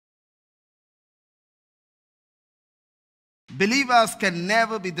Believers can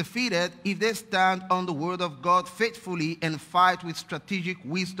never be defeated if they stand on the word of God faithfully and fight with strategic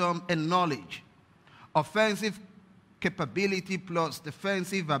wisdom and knowledge. Offensive capability plus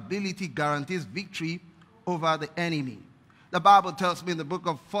defensive ability guarantees victory over the enemy. The Bible tells me in the book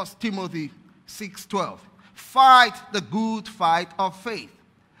of 1 Timothy 6:12, fight the good fight of faith.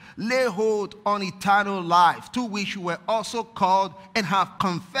 Lay hold on eternal life, to which you were also called and have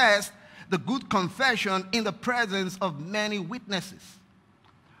confessed the good confession in the presence of many witnesses.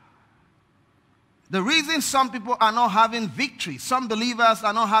 The reason some people are not having victory, some believers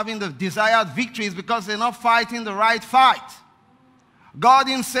are not having the desired victory, is because they're not fighting the right fight. God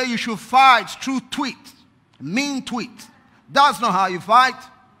didn't say you should fight through tweets, mean tweets. That's not how you fight.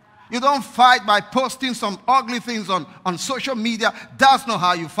 You don't fight by posting some ugly things on social media. That's not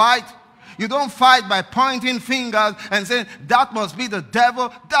how you fight. You don't fight by pointing fingers and saying, that must be the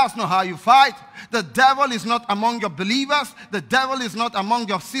devil. That's not how you fight. The devil is not among your believers. The devil is not among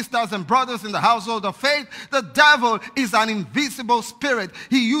your sisters and brothers in the household of faith. The devil is an invisible spirit.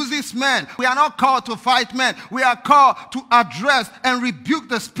 He uses men. We are not called to fight men. We are called to address and rebuke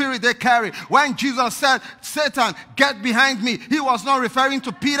the spirit they carry. When Jesus said, Satan, get behind me, he was not referring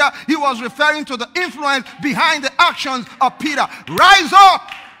to Peter. He was referring to the influence behind the actions of Peter. Rise up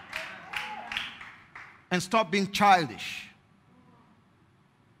and stop being childish.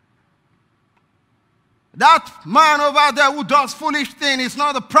 That man over there who does foolish things is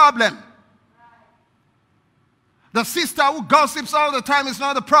not the problem. The sister who gossips all the time is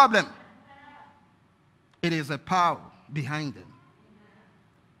not the problem. It is a power behind them.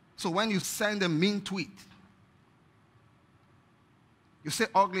 So when you send a mean tweet, you say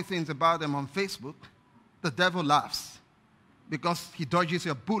ugly things about them on Facebook, the devil laughs because he dodges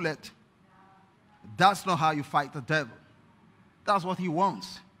your bullet. That's not how you fight the devil. That's what he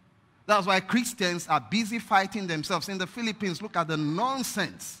wants. That's why Christians are busy fighting themselves. In the Philippines, look at the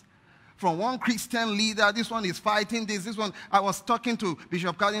nonsense. From one Christian leader, this one is fighting this one. I was talking to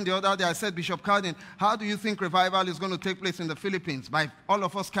Bishop Cardin the other day. I said, Bishop Cardin, how do you think revival is going to take place in the Philippines? By all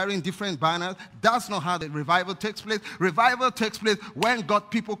of us carrying different banners? That's not how the revival takes place. Revival takes place when God's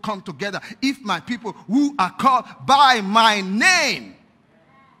people come together. If my people who are called by my name,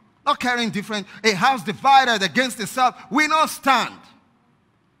 not carrying different, a house divided against itself will not stand.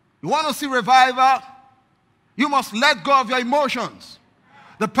 You want to see revival? You must let go of your emotions.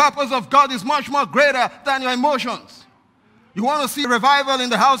 The purpose of God is much more greater than your emotions. You want to see revival in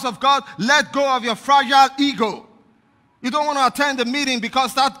the house of God? Let go of your fragile ego. You don't want to attend the meeting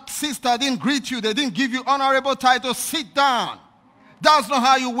because that sister didn't greet you. They didn't give you honorable titles. Sit down. That's not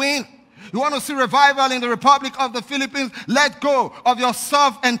how you win. You want to see revival in the Republic of the Philippines? Let go of your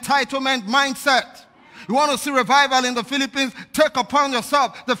self-entitlement mindset. You want to see revival in the Philippines? Take upon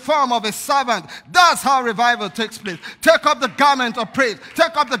yourself the form of a servant. That's how revival takes place. Take up the garment of praise.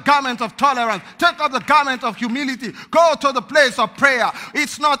 Take up the garment of tolerance. Take up the garment of humility. Go to the place of prayer.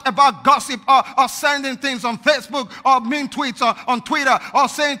 It's not about gossip or sending things on Facebook or mean tweets or on Twitter or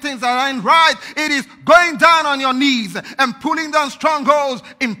saying things that aren't right. It is going down on your knees and pulling down strongholds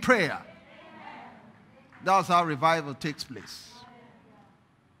in prayer. That's how revival takes place.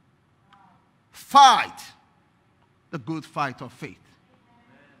 Fight the good fight of faith.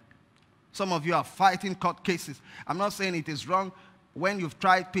 Some of you are fighting court cases. I'm not saying it is wrong. When you've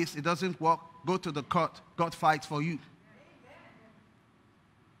tried peace, it doesn't work. Go to the court. God fights for you.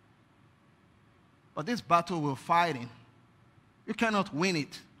 But this battle we're fighting, you cannot win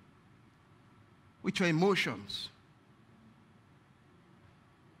it with your emotions.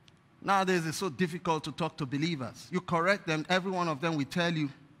 Nowadays, it's so difficult to talk to believers. You correct them, every one of them will tell you,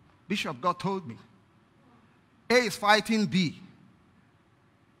 Bishop, God told me. A is fighting B.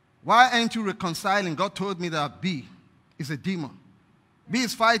 Why aren't you reconciling? God told me that B is a demon. B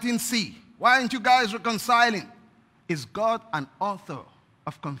is fighting C. Why aren't you guys reconciling? Is God an author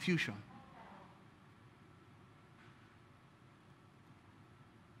of confusion?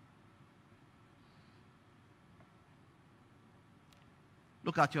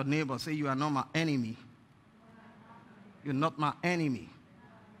 Look at your neighbor. Say, you are not my enemy. You're not my enemy.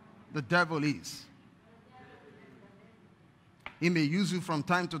 The devil is. He may use you from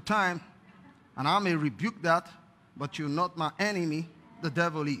time to time, and I may rebuke that, but you're not my enemy. The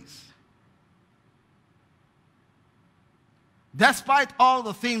devil is. Despite all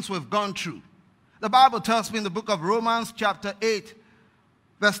the things we've gone through, the Bible tells me in the book of Romans chapter 8,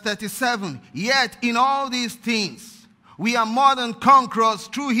 verse 37, yet in all these things, we are more than conquerors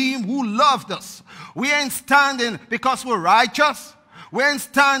through him who loved us. We ain't standing because we're righteous. We ain't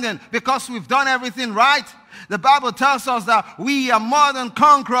standing because we've done everything right. The Bible tells us that we are more than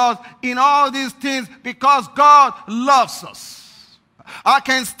conquerors in all these things because God loves us. I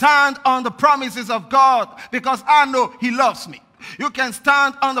can stand on the promises of God because I know He loves me. You can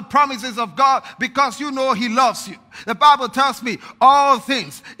stand on the promises of God because you know He loves you. The Bible tells me all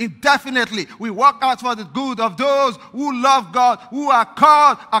things indefinitely we work out for the good of those who love God, who are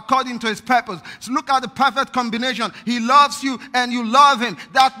called according to His purpose. So look at the perfect combination. He loves you and you love Him.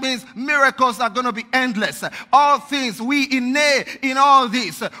 That means miracles are going to be endless. All things, we innate in all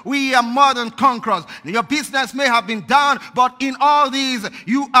this, we are more than conquerors. Your business may have been down, but in all these,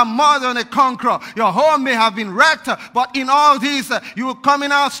 you are more than a conqueror. Your home may have been wrecked, but in all these, you are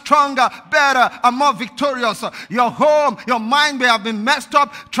coming out stronger, better, and more victorious. Your home, your mind may have been messed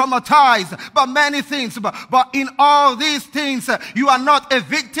up, traumatized by many things, but in all these things, you are not a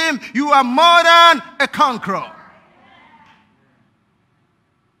victim, you are more than a conqueror.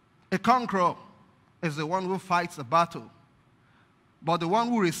 A conqueror is the one who fights the battle, but the one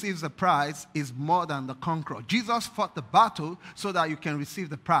who receives the prize is more than the conqueror. Jesus fought the battle so that you can receive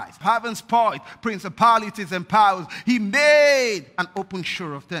the prize. Having spoiled principalities and powers, He made an open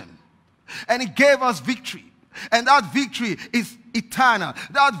show of them. And He gave us victory. And that victory is eternal.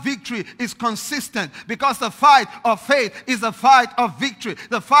 That victory is consistent because the fight of faith is a fight of victory.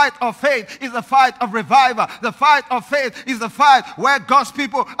 The fight of faith is a fight of revival. The fight of faith is a fight where God's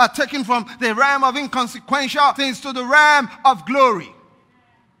people are taken from the realm of inconsequential things to the realm of glory.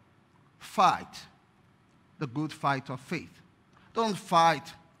 Fight the good fight of faith. Don't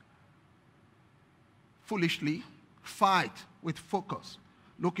fight foolishly. Fight with focus,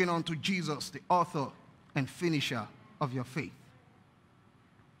 looking unto Jesus, the author and finisher of your faith.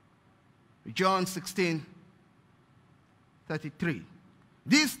 John 16:33.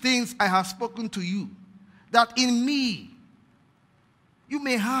 These things I have spoken to you, that in me you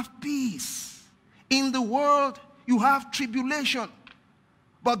may have peace. In the world you have tribulation,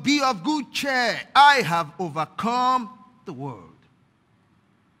 but be of good cheer. I have overcome the world.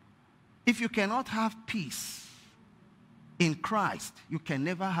 If you cannot have peace in Christ, you can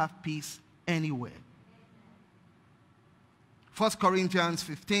never have peace anywhere. 1 Corinthians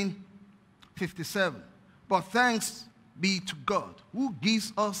 15:57. But thanks be to God who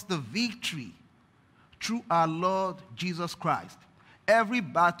gives us the victory through our Lord Jesus Christ. Every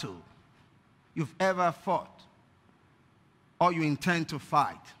battle you've ever fought or you intend to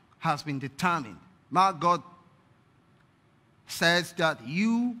fight has been determined. My God says that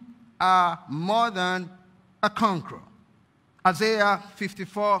you are more than a conqueror. Isaiah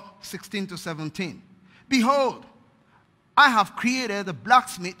 54:16-17. Behold, I have created a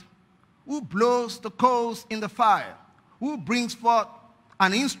blacksmith who blows the coals in the fire, who brings forth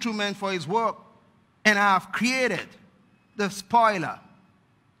an instrument for his work, and I have created the spoiler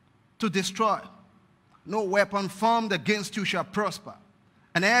to destroy. No weapon formed against you shall prosper,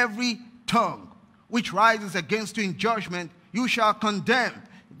 and every tongue which rises against you in judgment you shall condemn.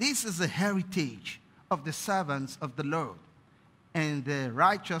 This is the heritage of the servants of the Lord, and the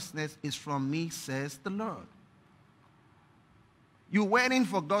righteousness is from me, says the Lord. You're waiting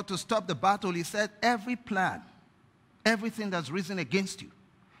for God to stop the battle. He said, every plan, everything that's risen against you,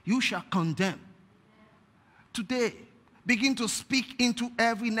 you shall condemn. Today, begin to speak into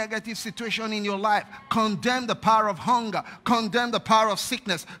every negative situation in your life. Condemn the power of hunger. Condemn the power of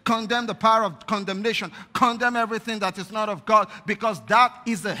sickness. Condemn the power of condemnation. Condemn everything that is not of God, because that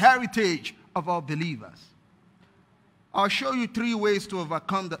is the heritage of all believers. I'll show you 3 ways to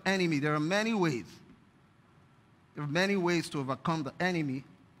overcome the enemy. There are many ways. There are many ways to overcome the enemy,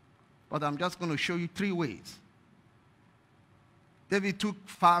 but I'm just going to show you 3 ways. David took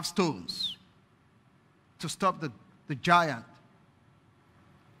 5 stones to stop the giant.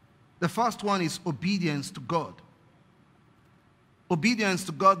 The first one is obedience to God. Obedience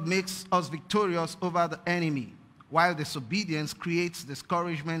to God makes us victorious over the enemy, while disobedience creates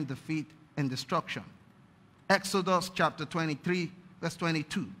discouragement, defeat, and destruction. Exodus chapter 23, verse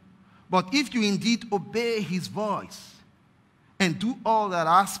 22. But if you indeed obey his voice and do all that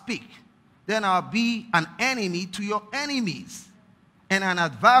I speak, then I'll be an enemy to your enemies and an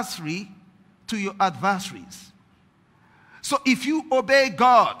adversary to your adversaries. So if you obey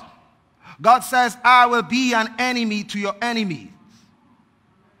God, God says, I will be an enemy to your enemies.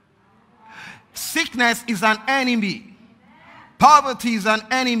 Sickness is an enemy. Poverty is an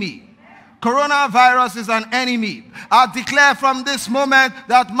enemy. Coronavirus is an enemy. I declare from this moment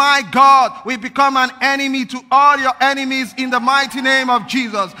that my God will become an enemy to all your enemies in the mighty name of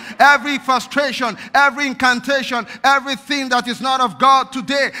Jesus. Every frustration, every incantation, everything that is not of God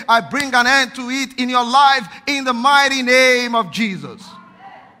today, I bring an end to it in your life in the mighty name of Jesus.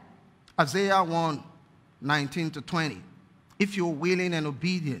 Isaiah 1, 19 to 20. If you're willing and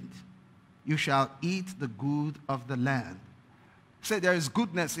obedient, you shall eat the good of the land. Say, there is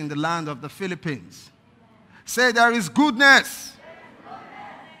goodness in the land of the Philippines. Say, there is goodness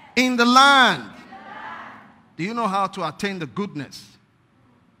in the land. Do you know how to attain the goodness?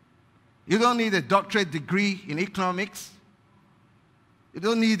 You don't need a doctorate degree in economics. You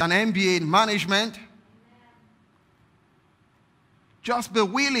don't need an MBA in management. Just be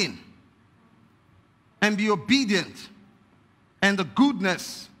willing and be obedient, and the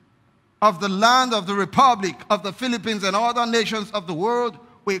goodness of the land of the Republic of the Philippines and other nations of the world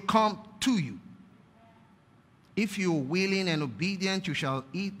will come to you. If you are willing and obedient, you shall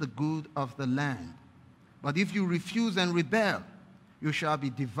eat the good of the land. But if you refuse and rebel, you shall be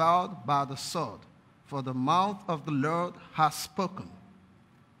devoured by the sword, for the mouth of the Lord has spoken.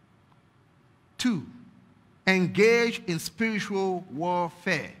 2, engage in spiritual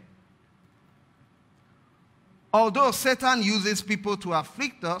warfare. Although Satan uses people to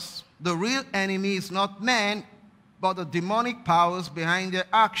afflict us, the real enemy is not man, but the demonic powers behind their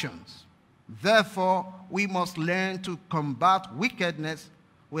actions. Therefore, we must learn to combat wickedness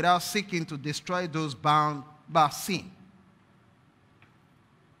without seeking to destroy those bound by sin.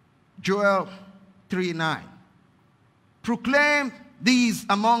 Joel 3:9. Proclaim these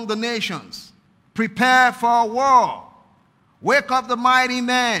among the nations. Prepare for war. Wake up the mighty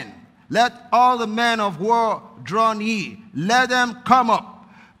men. Let all the men of war draw near. Let them come up.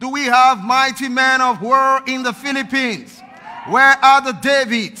 Do we have mighty men of war in the Philippines? Where are the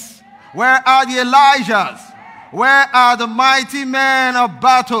Davids? Where are the Elijahs? Where are the mighty men of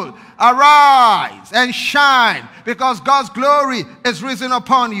battle? Arise and shine, because God's glory is risen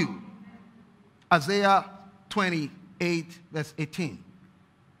upon you. Isaiah 28, verse 18.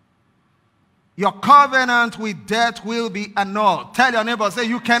 Your covenant with death will be annulled. Tell your neighbor, say,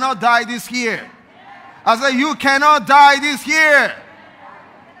 you cannot die this year. I say, you cannot die this year.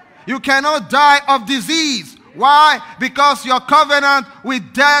 You cannot die of disease. Why? Because your covenant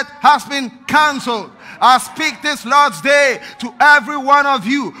with death has been canceled. I speak this Lord's Day to every one of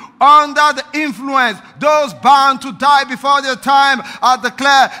you under the influence, those bound to die before their time. I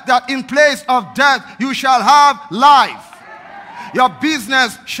declare that in place of death, you shall have life. Your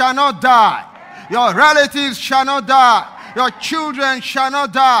business shall not die. Your relatives shall not die. Your children shall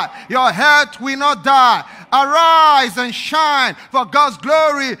not die. Your health will not die. Arise and shine, for God's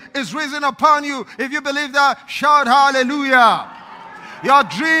glory is risen upon you. If you believe that, shout hallelujah. Your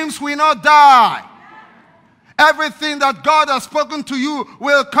dreams will not die. Everything that God has spoken to you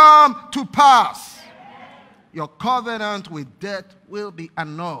will come to pass. Your covenant with death will be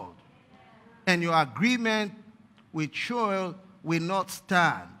annulled, and your agreement with Sheol will not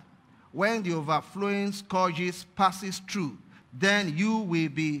stand. When the overflowing scourges passes through, then you will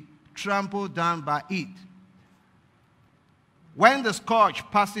be trampled down by it. When the scourge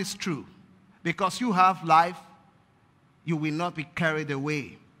passes through, because you have life, you will not be carried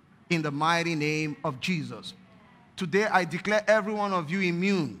away in the mighty name of Jesus. Today I declare every one of you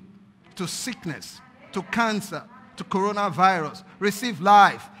immune to sickness, to cancer, to coronavirus. Receive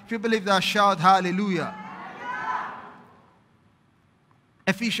life. If you believe that, shout hallelujah.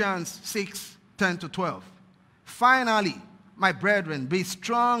 Ephesians 6:10 to 12. Finally, my brethren, be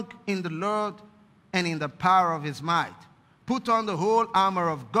strong in the Lord and in the power of his might. Put on the whole armor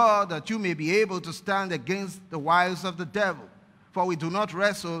of God, that you may be able to stand against the wiles of the devil. For we do not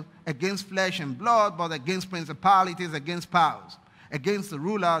wrestle against flesh and blood, but against principalities, against powers, against the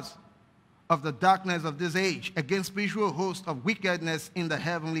rulers of the darkness of this age, against spiritual hosts of wickedness in the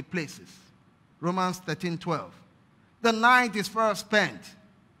heavenly places. Romans 13:12. The night is far spent,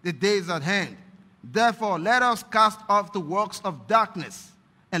 the day is at hand. Therefore, let us cast off the works of darkness,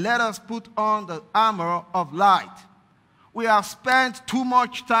 and let us put on the armor of light. We have spent too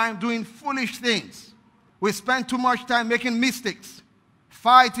much time doing foolish things. We spend too much time making mistakes,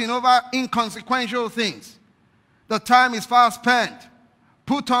 fighting over inconsequential things. The time is far spent.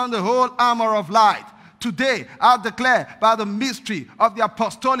 Put on the whole armor of light. Today, I declare by the mystery of the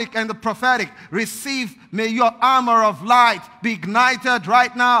apostolic and the prophetic, receive, may your armor of light be ignited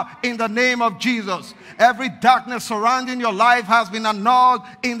right now in the name of Jesus. Every darkness surrounding your life has been annulled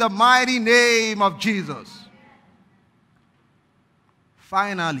in the mighty name of Jesus.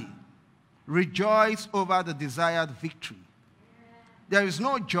 Finally, rejoice over the desired victory. There is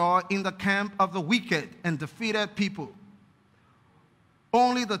no joy in the camp of the wicked and defeated people.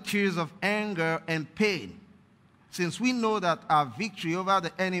 Only the tears of anger and pain. Since we know that our victory over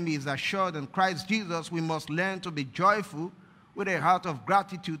the enemy is assured in Christ Jesus, we must learn to be joyful with a heart of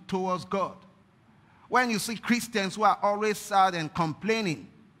gratitude towards God. When you see Christians who are always sad and complaining,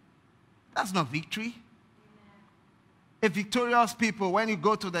 that's not victory. A victorious people, when you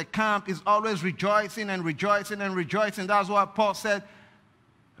go to the camp, is always rejoicing and rejoicing and rejoicing. That's why Paul said,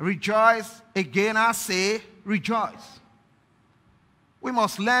 rejoice. Again, I say, rejoice. We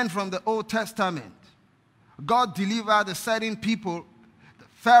must learn from the Old Testament. God delivered a certain people.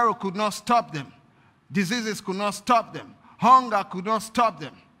 Pharaoh could not stop them. Diseases could not stop them. Hunger could not stop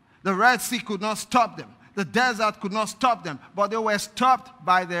them. The Red Sea could not stop them. The desert could not stop them. But they were stopped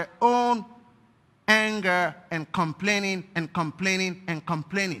by their own anger and complaining and complaining and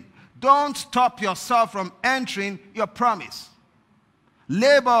complaining. Don't stop yourself from entering your promise.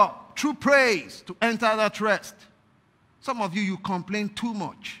 Labor through praise to enter that rest. Some of you complain too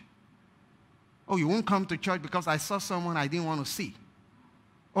much. Oh, you won't come to church because I saw someone I didn't want to see.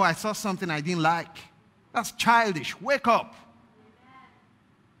 Oh, I saw something I didn't like. That's childish. Wake up.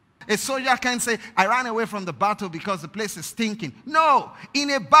 A soldier can't say, I ran away from the battle because the place is stinking. No, in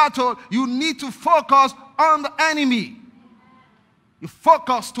a battle, you need to focus on the enemy. You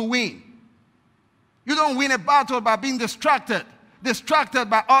focus to win. You don't win a battle by being distracted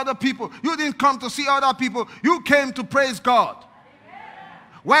by other people. You didn't come to see other people. You came to praise God.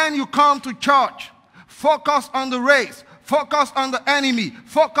 When you come to church, focus on the race. Focus on the enemy.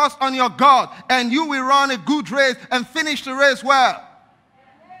 Focus on your God. And you will run a good race and finish the race well.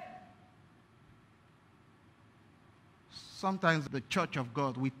 Sometimes the church of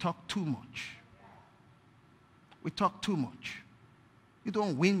God, we talk too much. We talk too much. You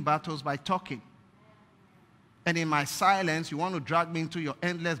don't win battles by talking. And in my silence, you want to drag me into your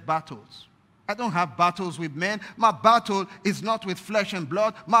endless battles. I don't have battles with men. My battle is not with flesh and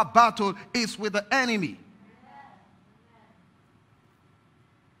blood. My battle is with the enemy.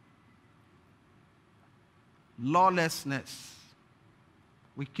 Lawlessness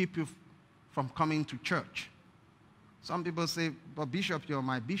will keep you from coming to church. Some people say, but Bishop, you're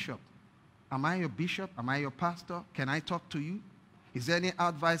my bishop. Am I your bishop? Am I your pastor? Can I talk to you? Is there any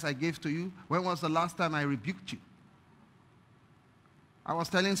advice I gave to you? When was the last time I rebuked you? I was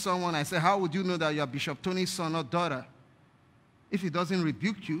telling someone, I said, how would you know that you're Bishop Tony's son or daughter? If he doesn't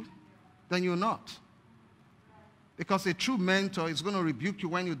rebuke you, then you're not. Because a true mentor is going to rebuke you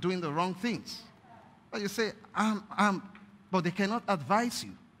when you're doing the wrong things. But you say, but they cannot advise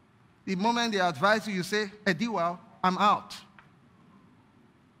you. The moment they advise you, you say, Ediwa, I'm out.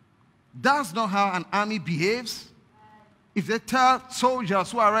 That's not how an army behaves. If they tell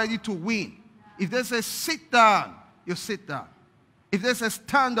soldiers who are ready to win, if they say sit down, you sit down. If they say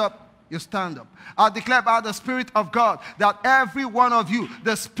stand up, you stand up. I declare by the Spirit of God that every one of you,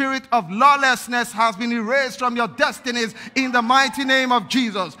 the spirit of lawlessness has been erased from your destinies in the mighty name of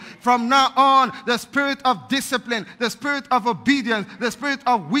Jesus. From now on, the spirit of discipline, the spirit of obedience, the spirit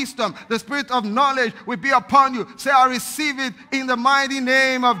of wisdom, the spirit of knowledge will be upon you. Say, I receive it in the mighty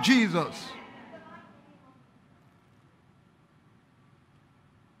name of Jesus.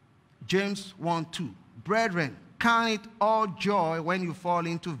 James 1:2. Brethren, count it all joy when you fall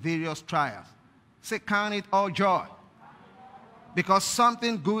into various trials. Say, count it all joy. Because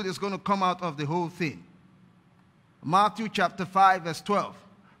something good is going to come out of the whole thing. Matthew chapter 5 verse 12.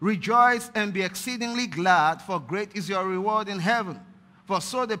 Rejoice and be exceedingly glad, for great is your reward in heaven. For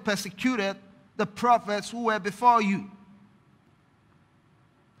so they persecuted the prophets who were before you.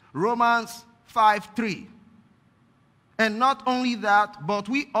 Romans 5:3. And not only that, but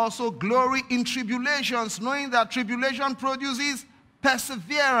we also glory in tribulations, knowing that tribulation produces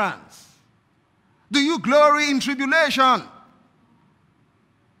perseverance. Do you glory in tribulation?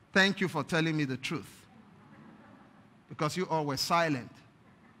 Thank you for telling me the truth. Because you all were silent.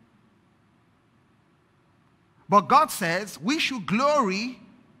 But God says we should glory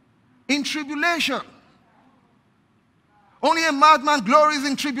in tribulation. Only a madman glories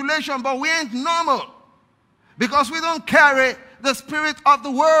in tribulation, but we ain't normal. Because we don't carry the spirit of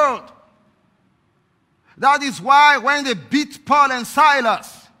the world. That is why when they beat Paul and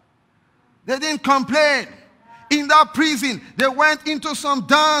Silas, they didn't complain. In that prison, they went into some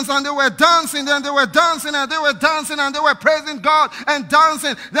dance and they were dancing, and they were dancing and they were dancing and they were praising God and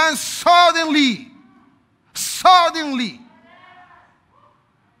dancing. Then suddenly,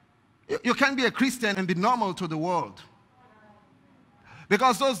 you can't be a Christian and be normal to the world.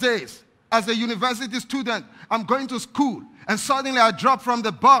 Because those days, as a university student, I'm going to school, and suddenly I drop from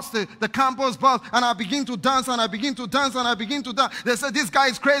the bus, the campus bus, and I begin to dance, and I begin to dance, and I begin to dance. They said, this guy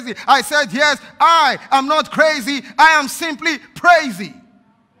is crazy. I said, yes, I am not crazy. I am simply crazy.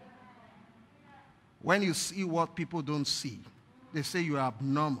 When you see what people don't see, they say you are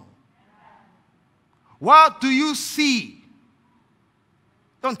abnormal. What do you see?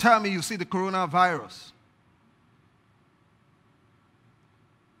 Don't tell me you see the coronavirus.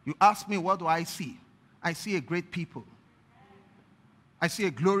 You ask me, what do I see? I see a great people. I see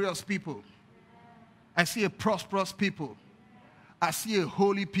a glorious people. I see a prosperous people. I see a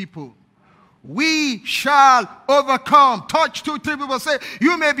holy people. We shall overcome. Touch 2, 3 people. Say,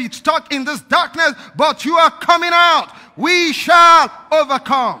 you may be stuck in this darkness, but you are coming out. We shall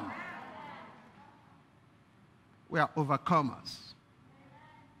overcome. We are overcomers.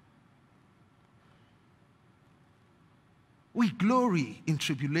 We glory in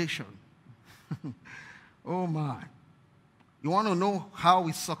tribulation. Oh my. You want to know how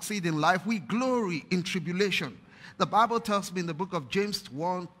we succeed in life? We glory in tribulation. The Bible tells me in the book of James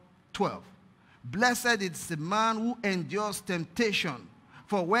 1:12, blessed is the man who endures temptation,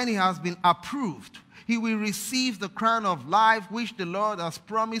 for when he has been approved, he will receive the crown of life which the Lord has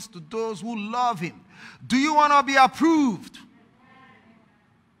promised to those who love him. Do you want to be approved?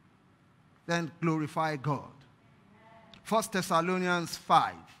 Then glorify God. 1 Thessalonians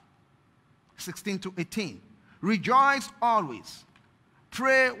 5:16-18. Rejoice always.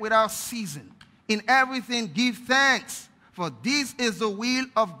 Pray without ceasing. In everything give thanks, for this is the will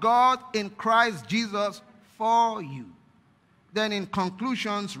of God in Christ Jesus for you. Then in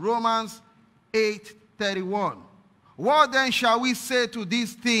conclusions, Romans 8:31. What then shall we say to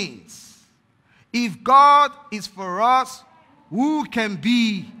these things? If God is for us, who can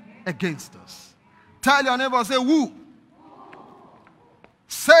be against us? Tell your neighbor, say, who?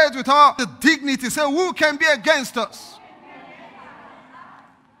 Say it with all the dignity. Say, who can be against us?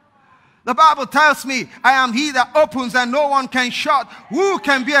 The Bible tells me, I am he that opens and no one can shut. Who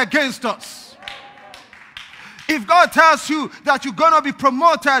can be against us? If God tells you that you're going to be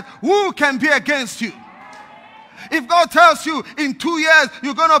promoted, who can be against you? If God tells you in 2 years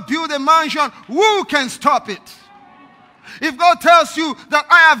you're going to build a mansion, who can stop it? If God tells you that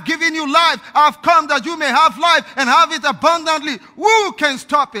I have given you life, I have come that you may have life and have it abundantly, who can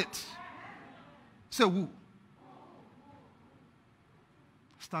stop it? Say who?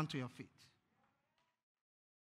 Stand to your feet.